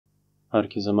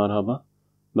Herkese merhaba.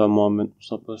 Ben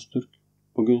m.musabozturk.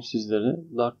 Bugün sizlere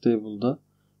Darktable'da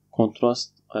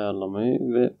kontrast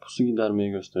ayarlamayı ve pusu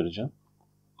gidermeyi göstereceğim.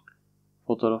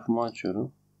 Fotoğrafımı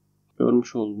açıyorum.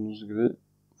 Görmüş olduğunuz gibi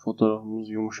fotoğrafımız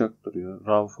yumuşak duruyor.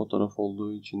 RAW fotoğraf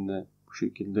olduğu için de bu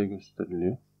şekilde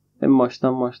gösteriliyor. En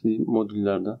baştan başlayayım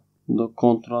modüllerden. Burada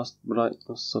Kontrast,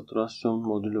 Brightness, Saturasyon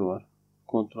modülü var.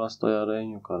 Kontrast ayarı en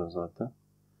yukarı zaten.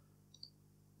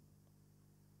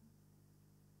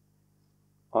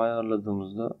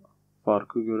 Ayarladığımızda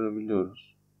farkı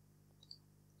görebiliyoruz.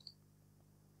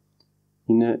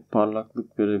 Yine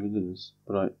parlaklık verebiliriz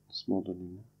Brightness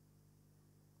modülüyle.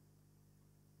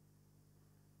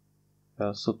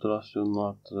 Veya satürasyonunu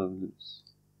arttırabiliriz.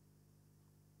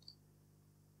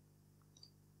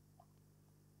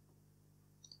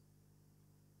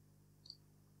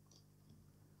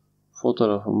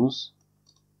 Fotoğrafımız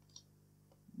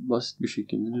basit bir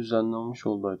şekilde düzenlenmiş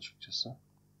oldu açıkçası.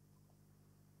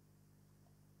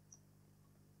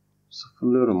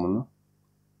 Sıfırlıyorum bunu.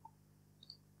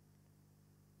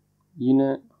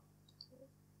 Yine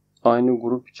aynı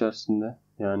grup içerisinde,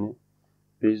 yani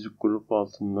Basic grup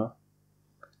altında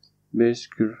Base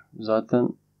zaten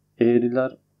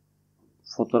eğriler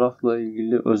fotoğrafla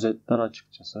ilgili özetler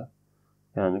açıkçası.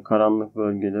 Yani karanlık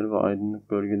bölgeleri ve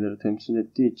aydınlık bölgeleri temsil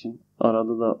ettiği için,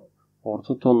 arada da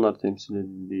orta tonlar temsil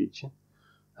edildiği için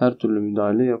her türlü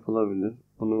müdahale yapılabilir.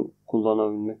 Bunu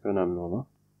kullanabilmek önemli olan.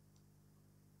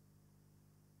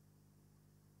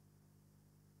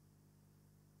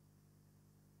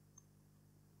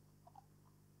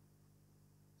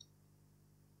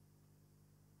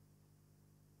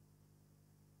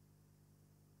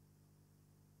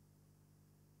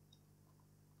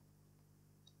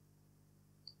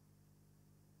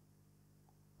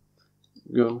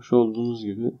 Görmüş olduğunuz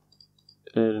gibi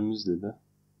eğrimizle de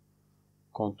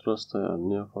kontrast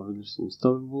ayarını yapabilirsiniz.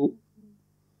 Tabi bu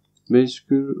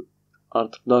Base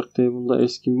artık Darktable'da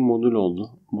eski bir modül oldu.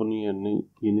 Bunun yerine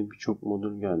yeni birçok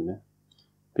modül geldi.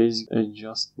 Basic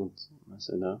Adjustment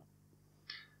mesela.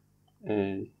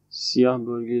 Siyah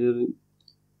bölgeleri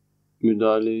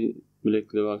müdahaleyi,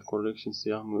 Black Level Correction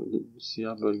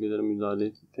siyah bölgeleri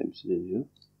müdahaleyi temsil ediyor.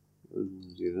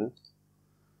 Gördüğünüz gibi.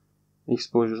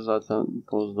 Exposure zaten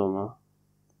pozlama.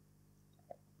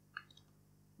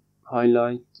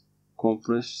 Highlight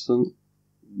Compression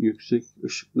yüksek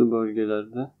ışıklı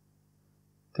bölgelerde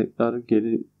tekrar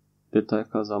geri detay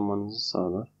kazanmanızı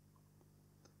sağlar.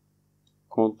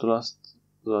 Kontrast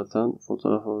zaten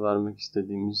fotoğrafa vermek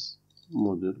istediğimiz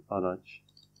modül, araç.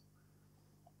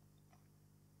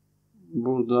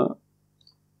 Burada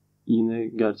yine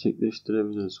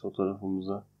gerçekleştirebiliriz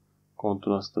fotoğrafımıza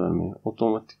kontrast vermeyi.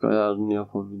 Otomatik ayarını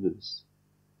yapabiliriz.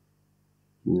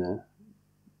 Yine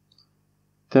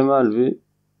temel bir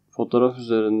fotoğraf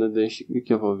üzerinde değişiklik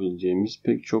yapabileceğimiz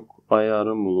pek çok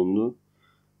ayarın bulunduğu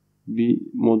bir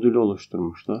modül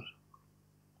oluşturmuşlar.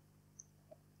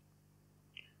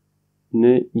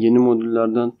 Yine yeni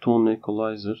modüllerden Tone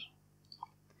Equalizer.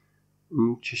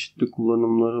 Çeşitli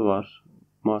kullanımları var.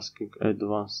 Masking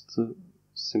Advanced,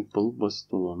 Simple,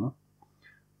 basit olanı.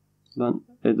 Ben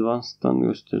Advanced'dan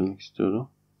göstermek istiyorum.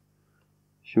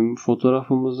 Şimdi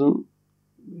fotoğrafımızın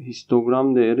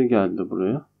histogram değeri geldi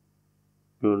buraya.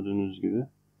 Gördüğünüz gibi.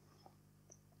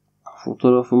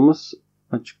 Fotoğrafımız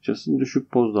açıkçası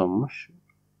düşük pozlanmış.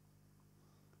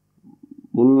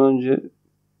 Bunun önce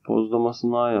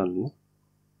pozlamasını ayarlayayım.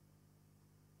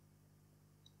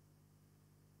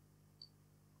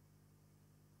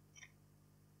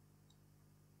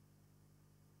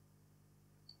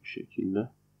 Bu şekilde.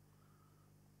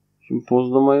 Şimdi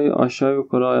pozlamayı aşağı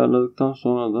yukarı ayarladıktan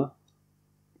sonra da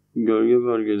gölge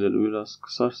bölgeleri biraz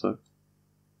kısarsak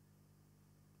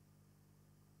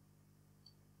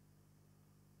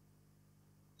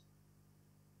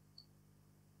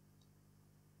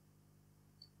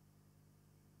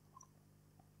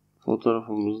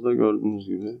fotoğrafımızda gördüğünüz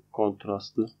gibi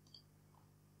kontrastlı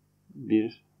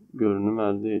bir görünüm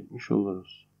elde etmiş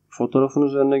oluruz. Fotoğrafın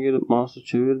üzerine gelip mouse'u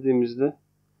çevirdiğimizde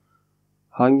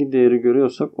hangi değeri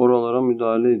görüyorsak oralara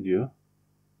müdahale ediyor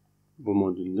bu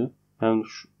modülde. Yani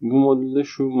bu modülde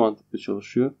şu mantıkla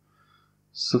çalışıyor.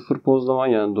 0 pozlama,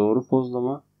 yani doğru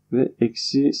pozlama ve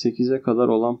eksi 8'e kadar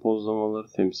olan pozlamaları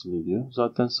temsil ediyor.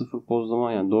 Zaten 0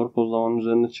 pozlama, yani doğru pozlamanın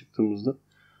üzerine çıktığımızda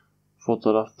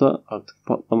fotoğrafta artık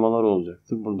patlamalar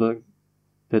olacaktır. Burada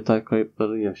detay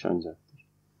kayıpları yaşanacaktır.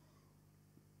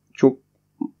 Çok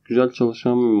güzel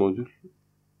çalışan bir modül.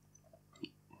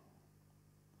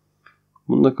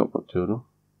 Bunu da kapatıyorum.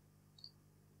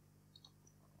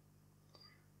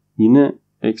 Yine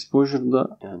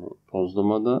Exposure'da yani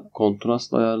pozlamada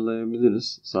kontrast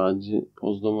ayarlayabiliriz. Sadece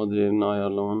pozlama değerini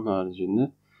ayarlamanın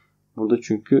haricinde. Burada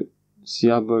çünkü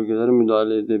siyah bölgelere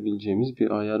müdahale edebileceğimiz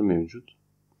bir ayar mevcut.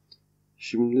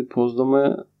 Şimdi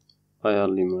pozlamaya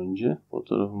ayarlayayım önce.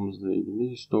 Fotoğrafımızla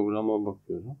ilgili histograma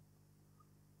bakıyorum.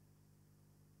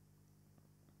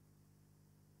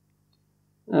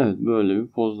 Evet, böyle bir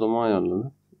pozlama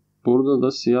ayarladık. Burada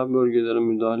da siyah bölgelere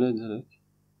müdahale ederek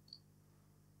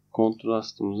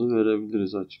kontrastımızı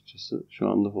verebiliriz açıkçası. Şu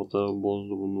anda fotoğrafı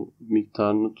bozdu, bunu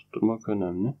miktarını tutturmak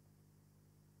önemli.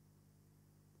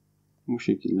 Bu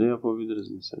şekilde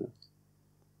yapabiliriz mesela.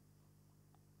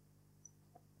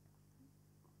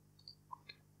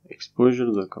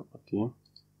 Exposure'ı da kapatayım.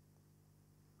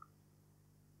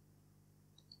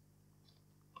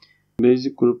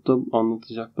 Basic grupta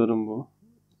anlatacaklarım bu.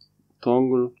 Tone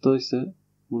grupta ise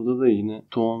burada da yine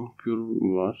tone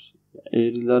curve var.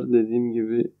 Eğriler dediğim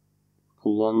gibi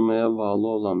kullanmaya bağlı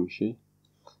olan bir şey.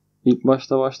 İlk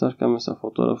başta başlarken mesela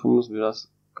fotoğrafımız biraz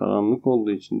karanlık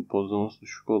olduğu için, pozlaması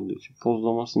düşük olduğu için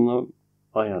pozlamasını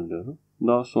ayarlıyorum.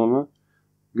 Daha sonra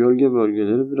gölge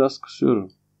bölgeleri biraz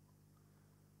kısıyorum.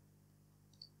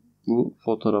 Bu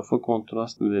fotoğrafa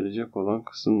kontrast verecek olan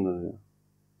kısımdır ya.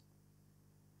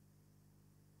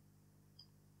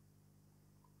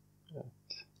 Evet.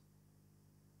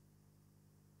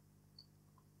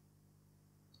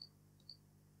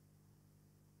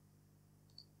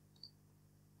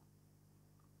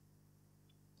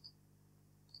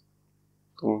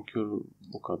 Tonkür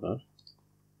bu kadar.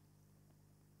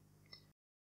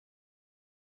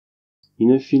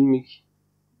 Yine filmik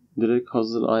direkt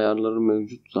hazır ayarları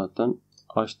mevcut zaten.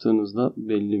 Açtığınızda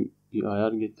belli bir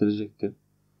ayar getirecektir.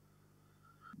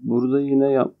 Burada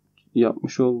yine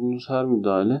yapmış olduğunuz her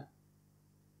müdahale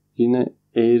yine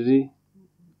eğrilerde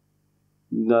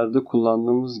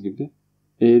kullandığımız gibi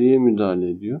eğriye müdahale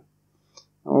ediyor.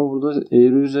 Ama burada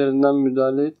eğri üzerinden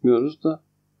müdahale etmiyoruz da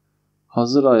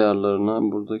hazır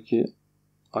ayarlarına, buradaki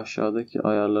aşağıdaki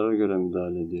ayarlara göre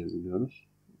müdahale edebiliyoruz.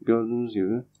 Gördüğünüz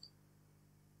gibi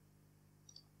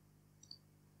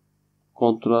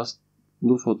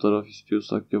kontrastlı fotoğraf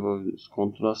istiyorsak yapabiliriz.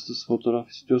 Kontrastsız fotoğraf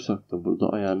istiyorsak da burada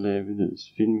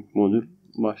ayarlayabiliriz. Filmik modül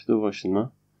başlı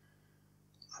başına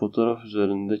fotoğraf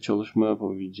üzerinde çalışma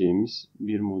yapabileceğimiz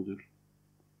bir modül.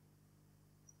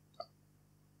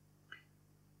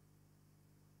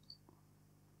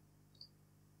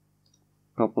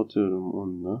 Kapatıyorum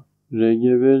onu da.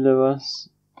 RGB Levels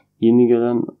yeni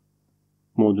gelen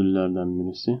modüllerden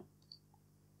birisi.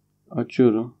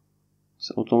 Açıyorum.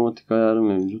 Otomatik ayarı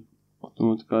mevcut.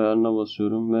 Otomatik ayarına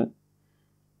basıyorum ve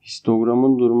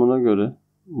histogramın durumuna göre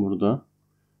burada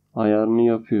ayarını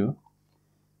yapıyor.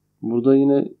 Burada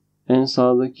yine en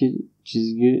sağdaki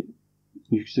çizgi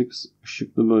yüksek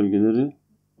ışıklı bölgeleri,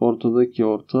 ortadaki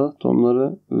orta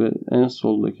tonları ve en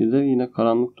soldaki de yine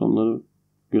karanlık tonları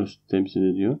temsil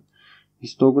ediyor.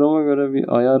 Histograma göre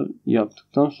bir ayar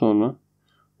yaptıktan sonra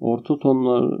orta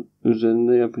tonlar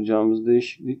üzerinde yapacağımız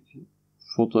değişiklik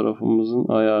fotoğrafımızın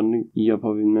ayarını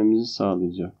yapabilmemizi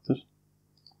sağlayacaktır.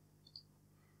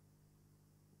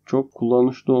 Çok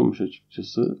kullanışlı olmuş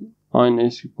açıkçası. Aynı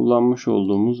eski kullanmış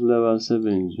olduğumuz Levels'e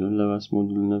benziyor. Levels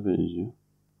modülüne benziyor.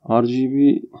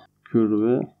 RGB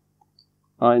kürve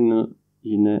aynı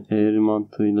yine eğri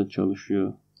mantığıyla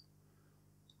çalışıyor.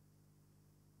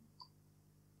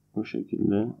 Bu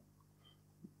şekilde.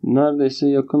 Neredeyse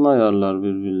yakın ayarlar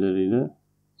birbirleriyle.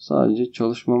 Sadece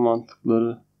çalışma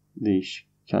mantıkları değişik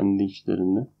kendi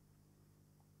içlerinde.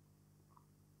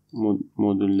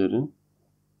 Modüllerin.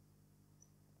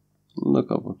 Bunu da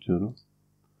kapatıyorum.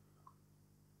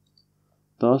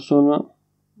 Daha sonra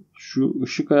şu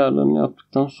ışık ayarlarını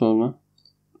yaptıktan sonra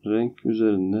renk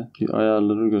üzerindeki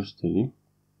ayarları göstereyim.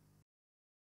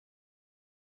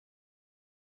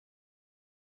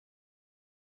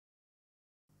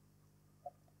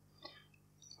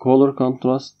 Color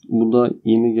Contrast, bu da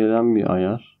yeni gelen bir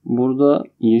ayar. Burada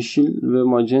yeşil ve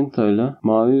magenta ile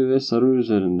mavi ve sarı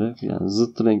üzerinde, yani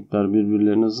zıt renkler,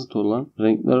 birbirlerine zıt olan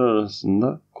renkler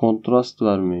arasında kontrast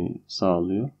vermeyi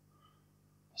sağlıyor.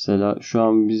 Mesela şu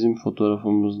an bizim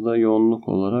fotoğrafımızda yoğunluk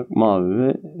olarak mavi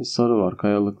ve sarı var.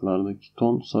 Kayalıklardaki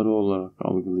ton sarı olarak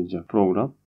algılayacak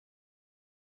program.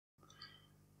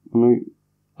 Bunu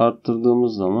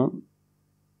arttırdığımız zaman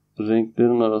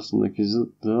renklerin arasındaki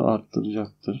zıtlığı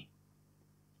arttıracaktır.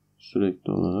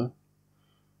 Sürekli olarak.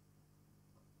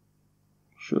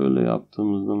 Şöyle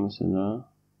yaptığımızda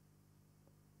mesela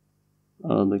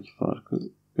aradaki farkı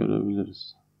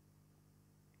görebiliriz.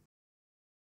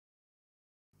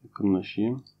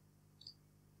 Yakınlaşayım.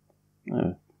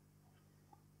 Evet.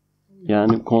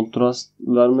 Yani kontrast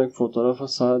vermek fotoğrafa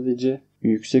sadece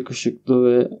yüksek ışıklı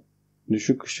ve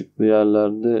düşük ışıklı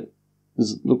yerlerde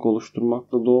zıtlık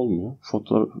oluşturmakla da olmuyor.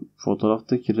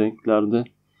 Fotoğraftaki renklerde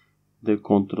de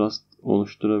kontrast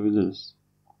oluşturabiliriz.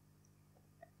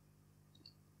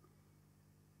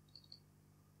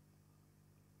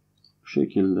 Bu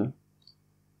şekilde.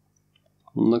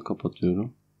 Bunu da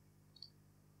kapatıyorum.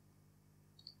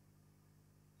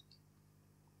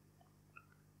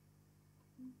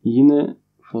 Yine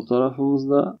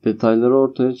fotoğrafımızda detayları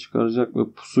ortaya çıkaracak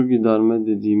ve pusu giderme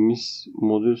dediğimiz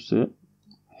modül ise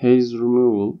Haze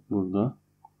Removal burada.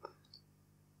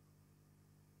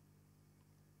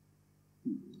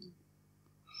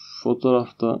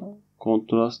 Fotoğrafta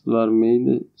kontrast vermeyi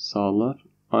de sağlar.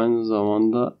 Aynı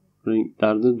zamanda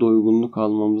renklerde doygunluk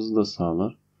almamızı da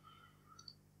sağlar.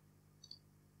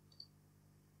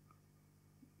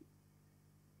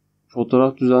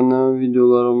 Fotoğraf düzenleme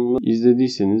videolarımı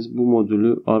izlediyseniz bu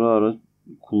modülü ara ara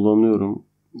kullanıyorum.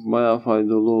 Bayağı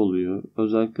faydalı oluyor.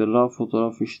 Özellikle RAW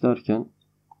fotoğraf işlerken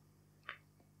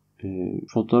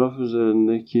fotoğraf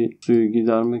üzerindeki suyu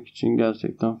gidermek için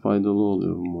gerçekten faydalı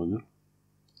oluyor bu modül.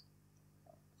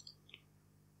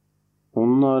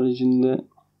 Onun haricinde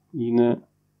yine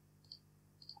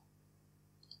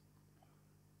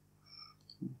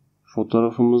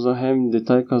fotoğrafımıza hem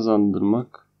detay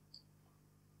kazandırmak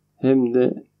hem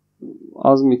de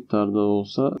az miktarda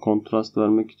olsa kontrast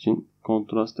vermek için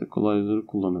kontrast equalizer'ı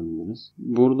kullanabiliriz.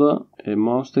 Burada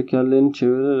mouse tekerleğini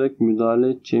çevirerek müdahale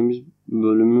edeceğimiz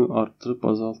bölümü arttırıp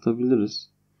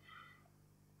azaltabiliriz.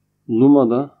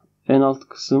 Luma'da en alt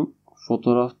kısım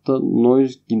fotoğrafta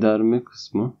noise giderme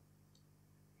kısmı.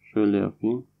 Şöyle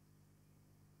yapayım.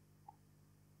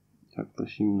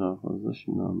 Yaklaşayım daha fazla.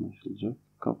 Şimdi anlaşılacak.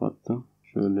 Kapattım.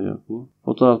 Şöyle yapayım.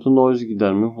 Fotoğrafta noise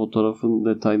giderme, fotoğrafın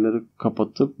detayları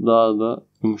kapatıp daha da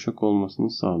yumuşak olmasını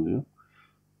sağlıyor.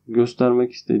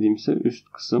 Göstermek istediğimse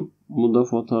üst kısım. Bu da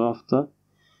fotoğrafta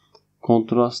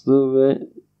kontrastı ve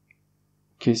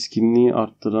keskinliği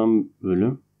arttıran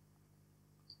bölüm.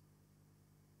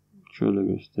 Şöyle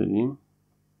göstereyim.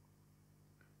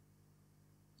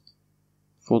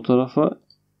 Fotoğrafa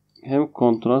hem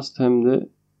kontrast hem de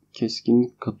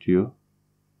keskinlik katıyor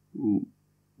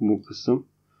bu kısım.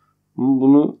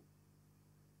 Bunu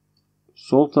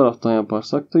sol taraftan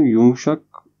yaparsak da yumuşak,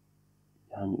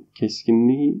 yani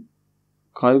keskinliği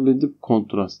kaybedip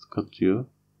kontrast katıyor.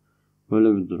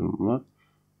 Böyle bir durum var.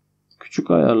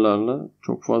 Küçük ayarlarla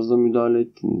çok fazla müdahale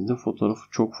ettiğinizde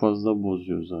fotoğrafı çok fazla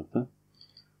bozuyor zaten.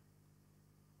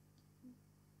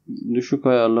 Düşük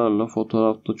ayarlarla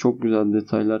fotoğrafta çok güzel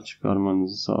detaylar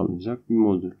çıkarmanızı sağlayacak bir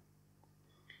modül.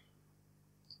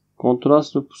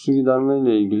 Kontrast ve pusu giderme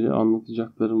ile ilgili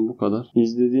anlatacaklarım bu kadar.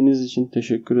 İzlediğiniz için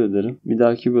teşekkür ederim. Bir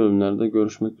dahaki bölümlerde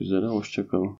görüşmek üzere. Hoşça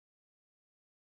kalın.